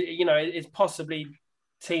those, it's possibly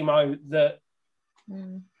Timo that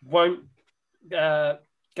won't get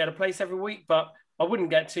a place every week, but I wouldn't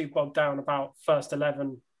get too bogged down about first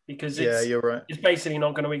 11, because you're right. It's basically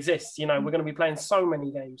not going to exist. We're going to be playing so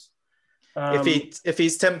many games. If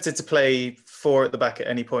he's tempted to play 4 at the back at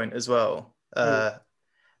any point as well, and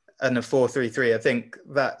a 4-3-3, I think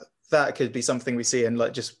that could be something we see in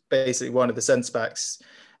just basically one of the centre backs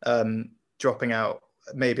dropping out,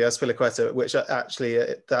 maybe Azpilicueta, which actually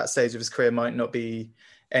at that stage of his career might not be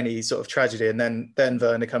any sort of tragedy. And then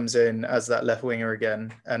Werner comes in as that left winger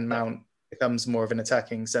again, and Mount becomes more of an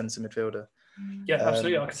attacking centre midfielder. Yeah,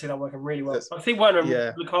 absolutely. I can see that working really well. I think Werner and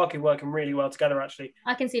Lukaku working really well together, actually.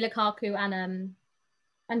 I can see Lukaku and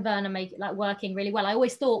Werner working really well. I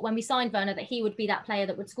always thought when we signed Werner that he would be that player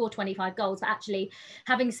that would score 25 goals, but actually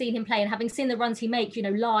having seen him play and having seen the runs he makes,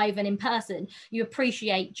 live and in person, you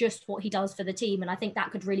appreciate just what he does for the team. And I think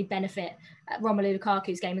that could really benefit Romelu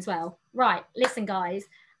Lukaku's game as well. Right, listen guys,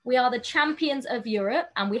 we are the champions of Europe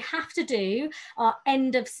and we have to do our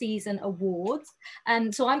end of season awards.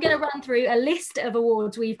 So I'm going to run through a list of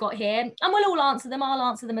awards we've got here and we'll all answer them. I'll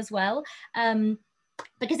answer them as well.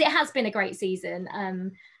 Because it has been a great season.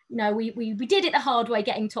 We did it the hard way,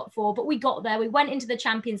 getting top 4, but we got there. We went into the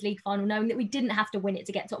Champions League final knowing that we didn't have to win it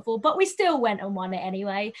to get top 4, but we still went and won it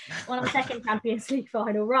anyway. Won our second Champions League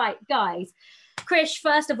final. Right, guys. Krish,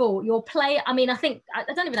 first of all, your player. I don't even know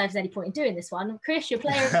if there's any point in doing this one. Krish, your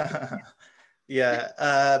player. Yeah.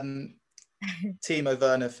 Timo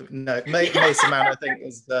Werner. Mason Mount, I think,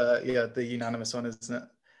 is the unanimous one, isn't it?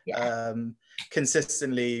 Yeah.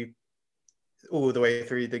 Consistently all the way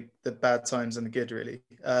through the bad times and the good, really.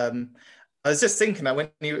 I was just thinking that when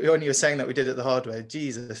you were saying that we did it the hard way,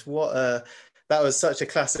 Jesus, that was such a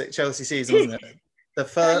classic Chelsea season, wasn't it? The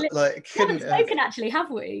first, couldn't spoken actually, have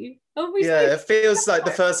we? Yeah, it feels like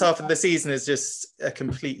the first half of the season is just a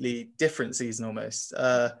completely different season almost.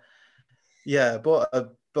 What a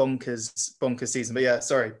bonkers season. But yeah,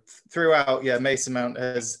 sorry. Throughout, Mason Mount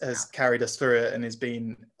has carried us through it and has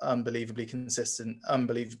been unbelievably consistent,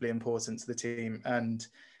 unbelievably important to the team. And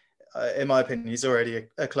in my opinion, he's already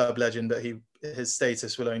a club legend, but his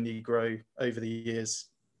status will only grow over the years.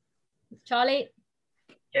 Charlie?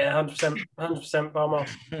 Yeah, 100% by a mile.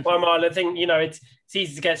 I think, it's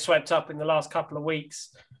easy to get swept up in the last couple of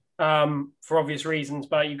weeks for obvious reasons,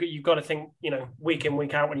 but you've got to think, week in,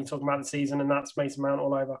 week out when you're talking about the season, and that's Mason Mount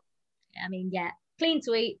all over. Clean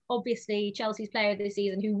sweep. Obviously, Chelsea's player of the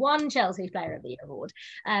season, who won Chelsea's Player of the Year award,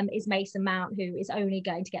 is Mason Mount, who is only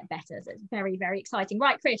going to get better. So it's very, very exciting.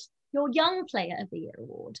 Right, Chris, your Young Player of the Year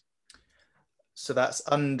award. So that's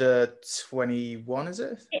under 21, is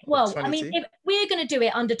it? If we're going to do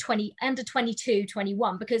it under 20, under 22,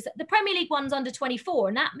 21, because the Premier League one's under 24,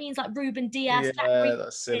 and that means like Ruben Diaz. Yeah,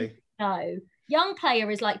 that's silly. No, young player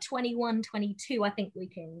is like 21, 22. I think we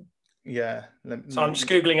can. Yeah. So I'm just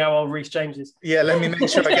Googling how old Reece James is. Yeah, let me make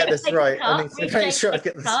sure I get this right.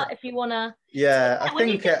 If you want to. Yeah, I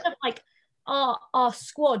think our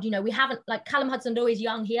squad, we haven't, like Callum Hudson-Odoi is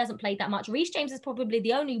young, he hasn't played that much. Reece James is probably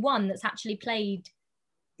the only one that's actually played.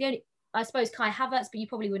 I suppose Kai Havertz, but you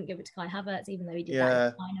probably wouldn't give it to Kai Havertz, even though he did that in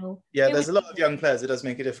the final. Yeah, there's a lot of young players. It does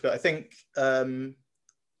make it difficult. I think, to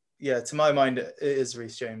my mind, it is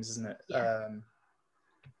Reece James, isn't it?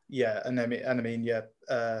 Yeah.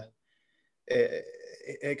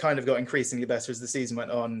 It kind of got increasingly better as the season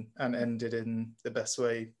went on and ended in the best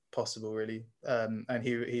way possible, really. And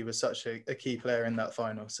he was such a key player in that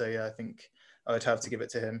final. So yeah, I think I would have to give it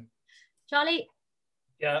to him. Charlie?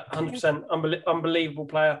 Yeah, 100%. Unbelievable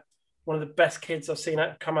player. One of the best kids I've seen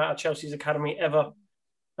come out of Chelsea's academy ever.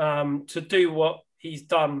 To do what he's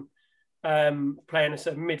done, playing a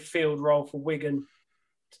sort of midfield role for Wigan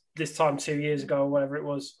this time 2 years ago or whatever it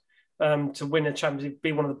was, to win a Champions League,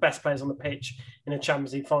 be one of the best players on the pitch in a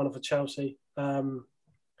Champions League final for Chelsea.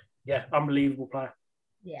 Unbelievable player.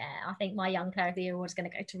 Yeah, I think my Young Player of the Year award is going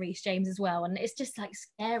to go to Reece James as well. And it's just like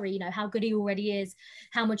scary, how good he already is,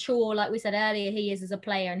 how mature, like we said earlier, he is as a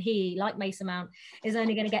player. And he, like Mason Mount, is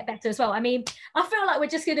only going to get better as well. I mean, I feel like we're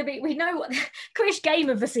just going to we know what the Krish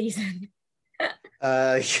game of the season.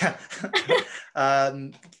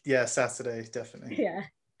 Saturday, definitely. Yeah.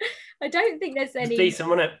 I don't think there's any. It's decent,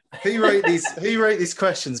 wasn't it? Who wrote these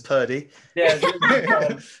questions, Purdy? Yeah.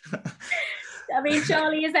 I mean,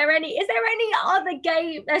 Charlie, is there any other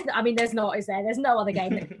game? There's not, is there? There's no other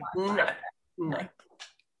game that No.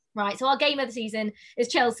 Right. So our game of the season is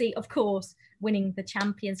Chelsea, of course, winning the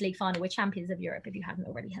Champions League final. We're champions of Europe, if you haven't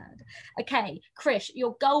already heard. Okay, Krish,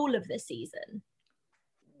 your goal of the season.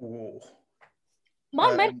 Ooh.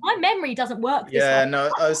 My memory doesn't work. I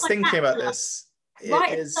was thinking about this.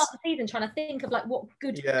 Right at the start of the season, trying to think of like what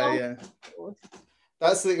good.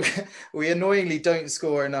 That's we annoyingly don't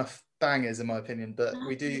score enough bangers, in my opinion, but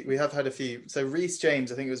we have had a few. So Reece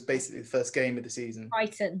James, I think it was basically the first game of the season.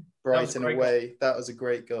 Brighton away. That was a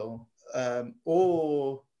great goal.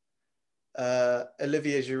 Or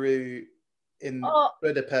Olivier Giroud in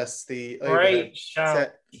Budapest. The great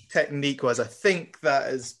shout. Technique-wise, I think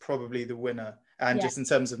that is probably the winner, and just in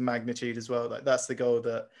terms of magnitude as well. Like that's the goal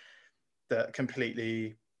that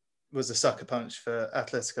completely was a sucker punch for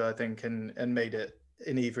Atletico, I think, and made it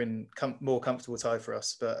an even more comfortable tie for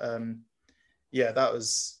us. But yeah, that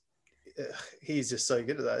was he's just so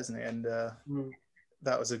good at that, isn't he? And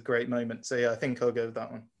that was a great moment. So yeah, I think I'll go with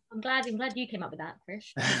that one. I'm glad you came up with that,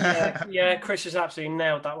 Chris. Yeah, Chris has absolutely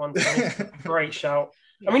nailed that one. Great shout.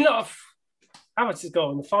 I mean, look, Havertz's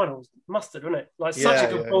goal in the finals, mustard, wasn't it? Like such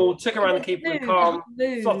a good ball, took around the keeper with calm,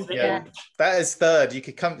 slotted it in. That is third. You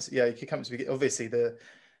could come to obviously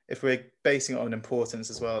if we're basing it on importance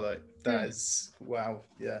as well, like that is wow,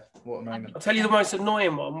 yeah, what a moment. I'll tell you the most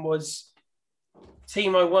annoying one was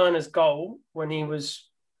Timo Werner's goal when he was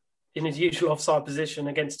in his usual offside position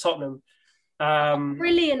against Tottenham.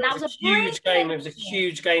 Brilliant. That was a huge game. It was a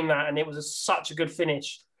huge game, that, and it was such a good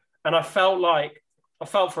finish. And I felt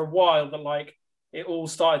for a while that like it all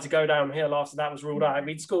started to go downhill after that was ruled out. If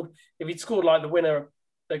he'd scored like the winner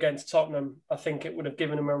against Tottenham, I think it would have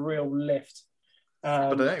given him a real lift.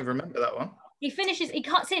 But I don't even remember that one. He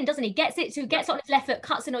cuts in, doesn't he? Gets on his left foot,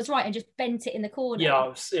 cuts in on his right, and just bent it in the corner.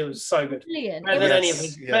 Yeah, it was so good. Brilliant. Better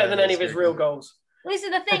than any of his real goals. Well, this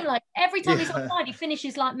is the thing, like every time he's onside, he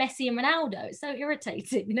finishes like Messi and Ronaldo. It's so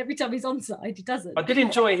irritating. And every time he's onside, he doesn't. I did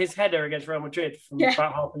enjoy his header against Real Madrid from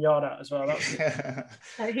about half a yard out as well. That was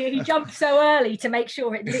so he jumped so early to make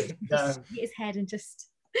sure it literally hit his head and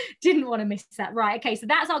just didn't want to miss that. Right, okay, so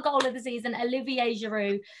that's our goal of the season, Olivier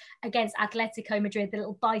Giroud against Atletico Madrid, the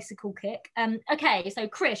little bicycle kick. Okay, so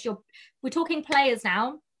Chris, we're talking players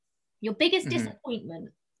now. Your biggest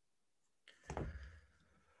disappointment?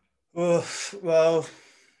 Well,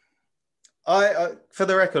 I for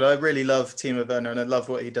the record, I really love Timo Werner and I love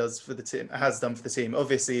what he does for the team, has done for the team.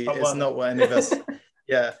 Obviously, it's not what any of us,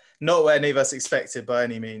 not what any of us expected by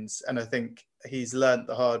any means. And I think he's learnt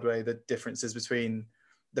the hard way the differences between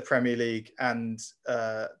the Premier League and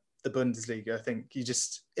the Bundesliga. I think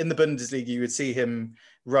in the Bundesliga, you would see him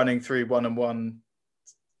running through one-on-one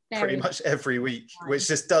pretty much every week, which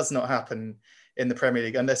just does not happen in the Premier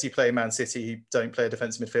League. Unless you play Man City, you don't play a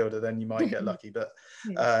defensive midfielder, then you might get lucky. But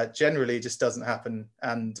generally, it just doesn't happen.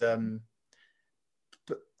 And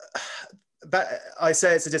that I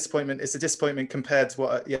say it's a disappointment. It's a disappointment compared to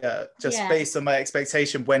what, based on my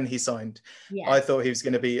expectation when he signed. I thought he was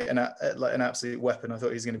going to be an absolute weapon. I thought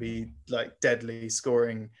he was going to be like deadly,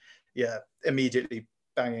 scoring, immediately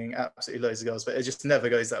banging absolutely loads of goals. But it just never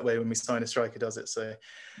goes that way when we sign a striker, does it? So,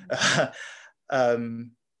 I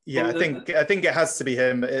think it has to be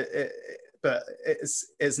him. But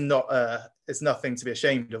it's not. It's nothing to be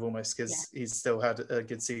ashamed of, almost, because he's still had a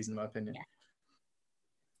good season, in my opinion.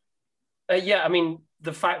 I mean,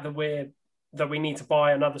 the fact that we need to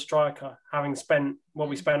buy another striker, having spent what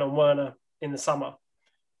we spent on Werner in the summer,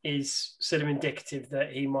 is sort of indicative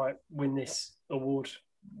that he might win this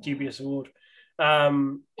dubious award. But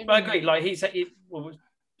I agree. Like he said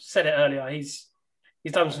it earlier, he's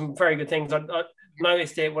done some very good things. I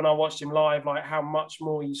noticed it when I watched him live, like how much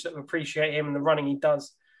more you sort of appreciate him and the running he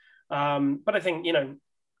does. But I think,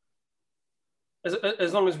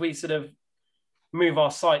 as long as we sort of move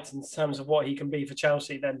our sights in terms of what he can be for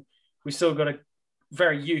Chelsea, then we still got a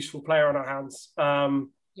very useful player on our hands.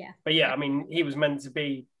 But I mean, he was meant to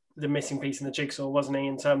be the missing piece in the jigsaw, wasn't he,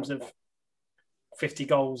 in terms of 50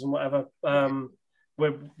 goals and whatever.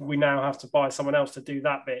 We now have to buy someone else to do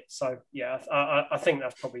that bit. So I think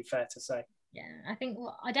that's probably fair to say. Yeah, I think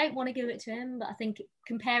I don't want to give it to him, but I think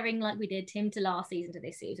comparing like we did Tim to last season to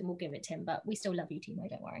this season, we'll give it to him. But we still love you, Timo,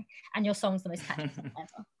 don't worry. And your song's the most catchy song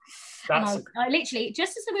ever. I literally,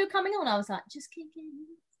 just as we were coming on, I was like, just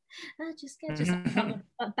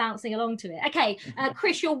bouncing along to it. Okay,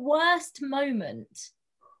 Chris, your worst moment?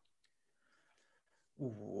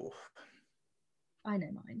 Ooh. I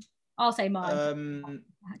know mine. I'll say mine.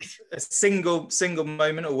 A single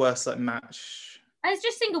moment or worst like match? It's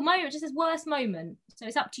just single moment, just his worst moment. So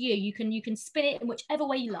it's up to you. You can spin it in whichever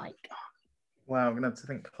way you like. Wow, I'm gonna have to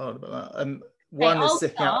think hard about that. One is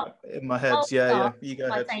sticking out in my head. You go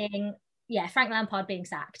ahead. Saying, Frank Lampard being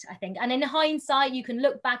sacked, I think. And in hindsight, you can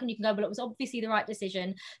look back and you can go, well, it was obviously the right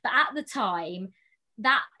decision. But at the time,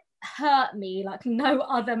 that hurt me like no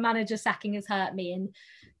other manager sacking has hurt me. And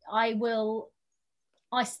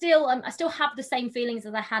I still have the same feelings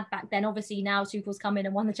as I had back then. Obviously now Tuchel's come in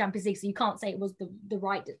and won the Champions League, so you can't say it was the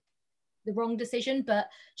wrong decision, but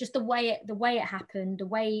just the way it happened, the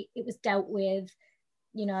way it was dealt with,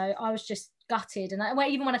 I was just gutted. And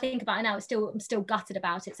even when I think about it now, I'm still gutted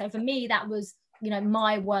about it. So for me, that was,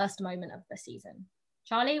 my worst moment of the season.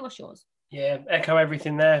 Charlie, what's yours? Yeah, echo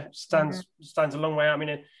everything there. Stands a long way out. I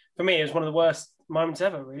mean, for me, it was one of the worst moments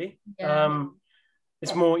ever, really. Yeah.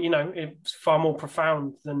 It's more, it's far more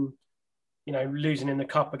profound than, losing in the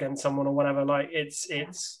cup against someone or whatever. Like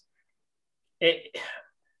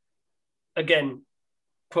again,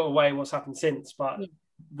 put away what's happened since, but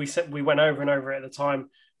we went over and over it at the time.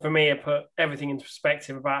 For me, it put everything into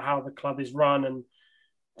perspective about how the club is run and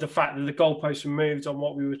the fact that the goalposts were moved on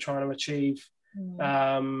what we were trying to achieve,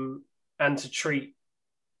 and to treat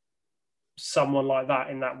someone like that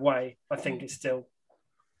in that way, I think it's still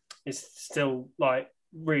like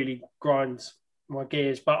really grinds my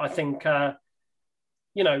gears. But I think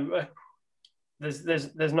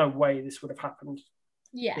there's no way this would have happened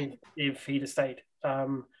if he'd have stayed.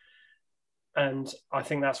 And I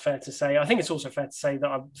think that's fair to say. I think it's also fair to say that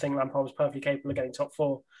I think Lampard was perfectly capable of getting top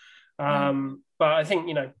four. But I think,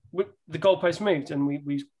 the goalposts moved and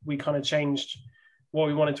we kind of changed what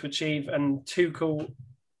we wanted to achieve. And Tuchel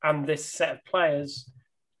and this set of players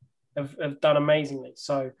have done amazingly.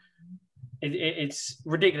 So it's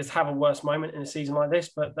ridiculous to have a worse moment in a season like this.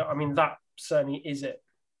 But that certainly is it.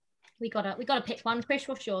 We gotta pick one. Chris,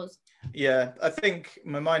 what's yours? Yeah, I think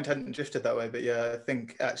my mind hadn't drifted that way, but yeah, I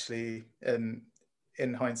think actually in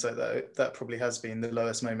hindsight that probably has been the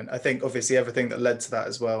lowest moment. I think obviously everything that led to that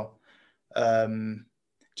as well,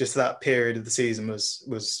 just that period of the season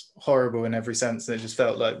was horrible in every sense, and it just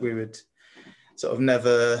felt like we would sort of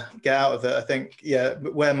never get out of it. I think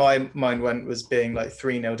where my mind went was being like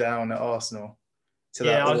 3-0 down at Arsenal.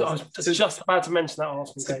 I was just about to mention that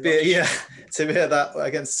Arsenal game. To be at that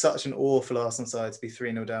against such an awful Arsenal side, to be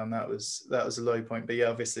 3-0 down, that was a low point. But yeah,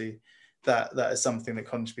 obviously that is something that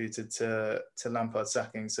contributed to Lampard's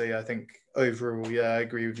sacking. So yeah, I think overall, I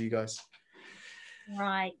agree with you guys.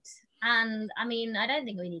 Right. And I don't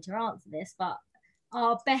think we need to answer this, but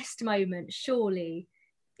our best moment, surely,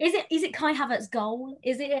 is it Kai Havertz's goal?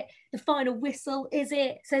 Is it the final whistle? Is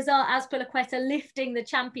it Cesar Azpilicueta lifting the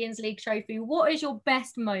Champions League trophy? What is your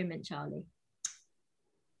best moment, Charlie?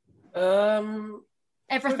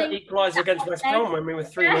 Everything. Equaliser against West Brom when we were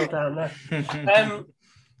 3-0 down there.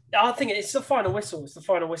 I think it's the final whistle.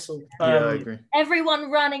 I agree.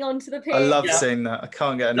 Everyone running onto the pitch. I love seeing that. I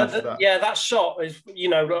can't get enough of that. Yeah, that shot is,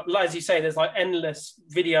 as you say, there's like endless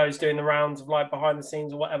videos doing the rounds of like behind the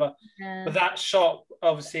scenes or whatever. Yeah. But that shot,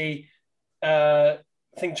 obviously, I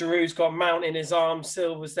think Giroud's got Mount in his arms,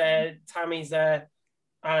 Silva's there, Tammy's there,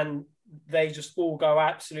 and they just all go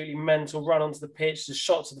absolutely mental, run onto the pitch. The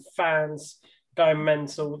shots of the fans going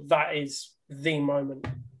mental. That is the moment.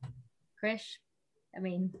 Krish?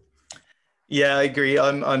 Yeah, I agree.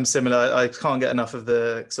 I'm similar. I can't get enough of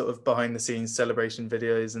the sort of behind the scenes celebration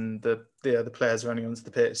videos and the players running onto the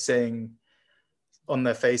pitch, seeing on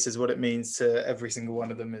their faces what it means to every single one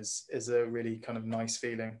of them is a really kind of nice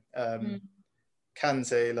feeling.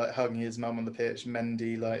 Kante like hugging his mum on the pitch,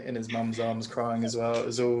 Mendy like in his mum's arms crying as well. It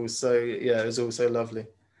was all so lovely.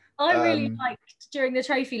 I really liked during the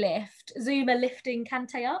trophy lift, Zuma lifting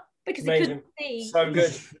Kante up. Because he couldn't see. So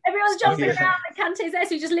good. Everyone's jumping around and Kante's there,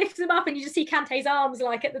 so he just lifts him up and you just see Kante's arms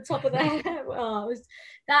like at the top of their head.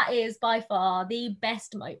 That is by far the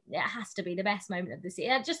best moment. It has to be the best moment of the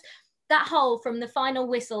season. Just that whole, from the final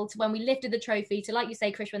whistle to when we lifted the trophy to, like you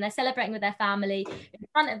say, Krish, when they're celebrating with their family in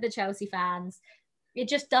front of the Chelsea fans, it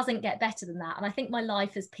just doesn't get better than that. And I think my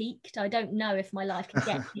life has peaked. I don't know if my life can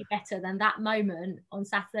get any better than that moment on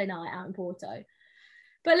Saturday night out in Porto.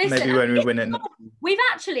 But listen, maybe when we win it.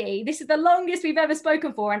 This is the longest we've ever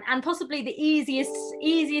spoken for, and possibly the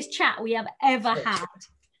easiest chat we have ever had.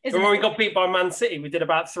 When we got beat by Man City, we did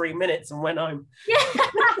about 3 minutes and went home. Yeah.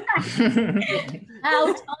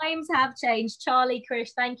 How times have changed. Charlie, Krish,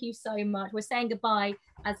 thank you so much. We're saying goodbye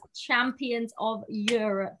as champions of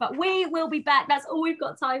Europe, but we will be back. That's all we've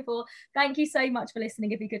got time for. Thank you so much for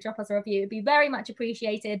listening. If you could drop us a review, it'd be very much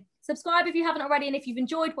appreciated. Subscribe if you haven't already, and if you've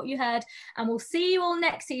enjoyed what you heard, and we'll see you all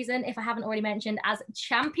next season, if I haven't already mentioned, as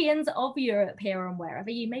champions of Europe here on wherever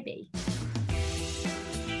you may be.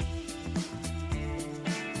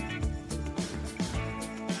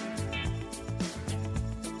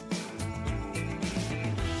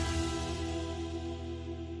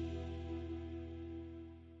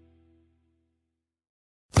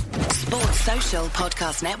 Sports Social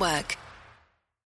Podcast Network.